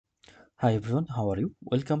Hi everyone, how are you?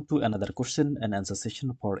 Welcome to another question and answer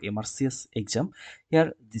session for MRCS exam.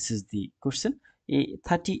 Here, this is the question. A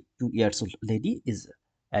 32 years old lady is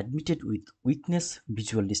admitted with weakness,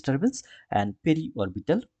 visual disturbance, and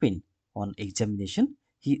periorbital pain. On examination,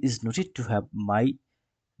 he is noted to have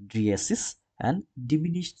mydriasis and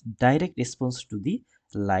diminished direct response to the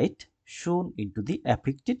light shown into the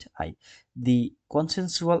affected eye. The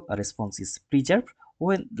consensual response is preserved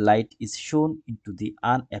when light is shown into the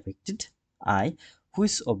unaffected eye.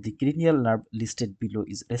 Which of the cranial nerve listed below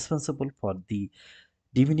is responsible for the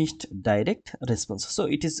diminished direct response? So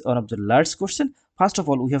it is one of the large question. First of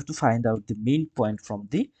all, we have to find out the main point from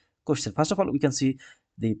the question. First of all, we can see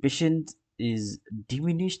the patient is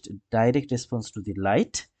diminished direct response to the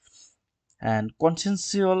light and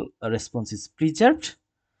consensual response is preserved.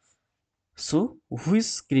 So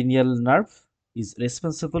which cranial nerve is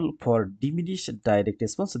responsible for diminished direct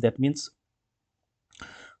response? So that means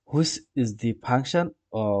which is the function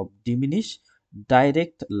of diminish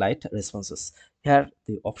direct light responses. Here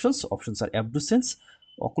the options are abducens,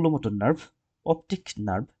 oculomotor nerve, optic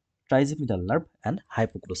nerve, trigeminal nerve, and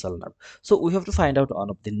hypoglossal nerve. So we have to find out one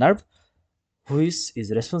of the nerve which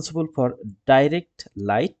is responsible for direct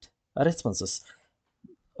light responses.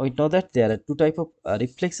 We know that there are two type of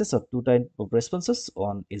reflexes or two type of responses.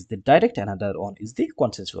 One is the direct, another one is the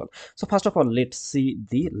consensual. So first of all, let's see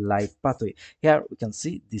the light pathway. Here we can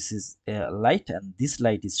see this is a light, and this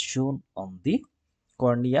light is shown on the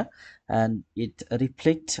cornea, and it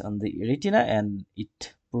reflects on the retina, and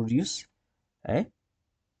it produce a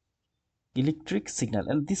electric signal,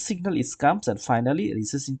 and this signal is comes and finally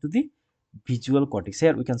reaches into the visual cortex.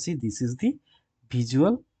 Here we can see this is the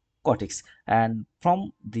visual cortex, and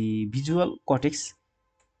from the visual cortex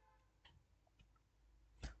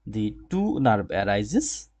the two nerve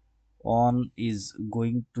arises. One is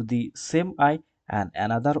going to the same eye and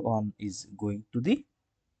another one is going to the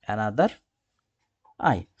another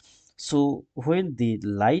eye. So when the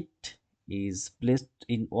light is placed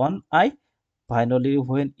in one eye, finally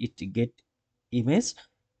when it get imaged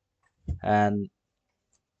and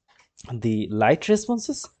the light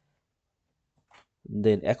responses,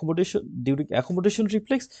 then accommodation during accommodation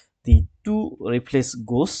reflex, the two reflex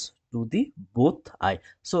goes to the both eye.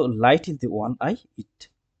 So light in the one eye, it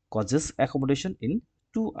causes accommodation in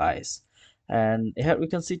two eyes. And here we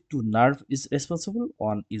can see two nerve is responsible.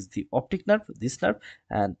 One is the optic nerve, this nerve,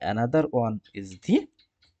 and another one is the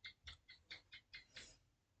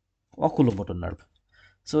oculomotor nerve.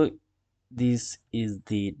 So this is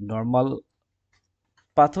the normal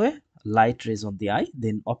pathway. Light rays on the eye,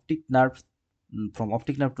 then optic nerve, from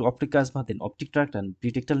optic nerve to optic chiasma, then optic tract and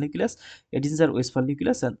pretectal nucleus, Edinger westphal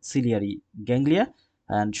nucleus, and ciliary ganglia,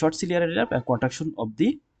 and short ciliary nerve, and contraction of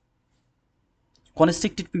the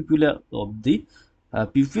constricted pupilla of the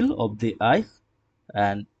pupil of the eye,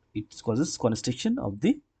 and it causes constriction of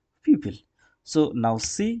the pupil. So now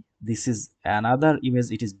see, this is another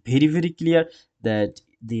image. It is very clear that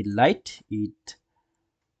the light, it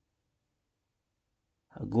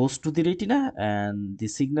goes to the retina and the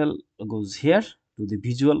signal goes here to the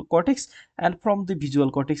visual cortex, and from the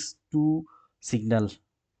visual cortex two signal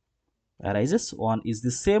arises. One is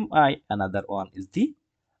the same eye, another one is the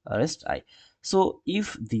rest eye. So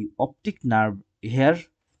if the optic nerve here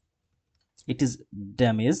it is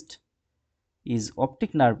damaged, is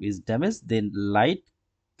optic nerve is damaged, then light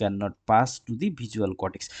cannot pass to the visual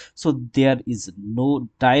cortex. So there is no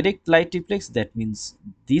direct light reflex, that means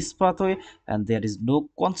this pathway, and there is no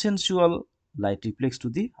consensual light reflex to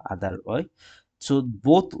the other eye. So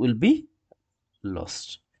both will be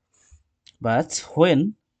lost. But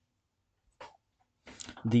when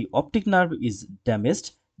the optic nerve is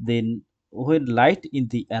damaged, then when light in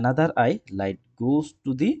the another eye, light goes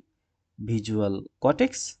to the visual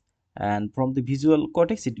cortex, and from the visual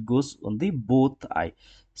cortex it goes on the both eye.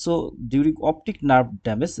 So during optic nerve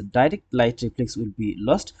damage, direct light reflex will be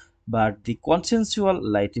lost, but the consensual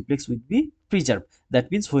light reflex will be preserved. That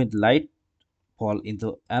means when light fall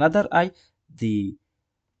into another eye, the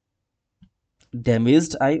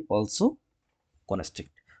damaged eye also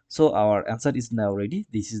constrict. So our answer is now ready.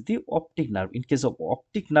 This is the optic nerve. In case of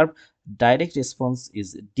optic nerve, direct response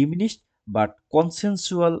is diminished, but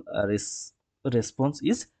consensual response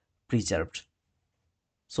is preserved.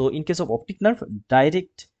 So in case of optic nerve,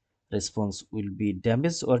 direct response will be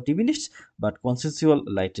damaged or diminished, but consensual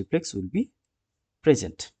light reflex will be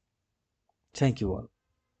present. Thank you all.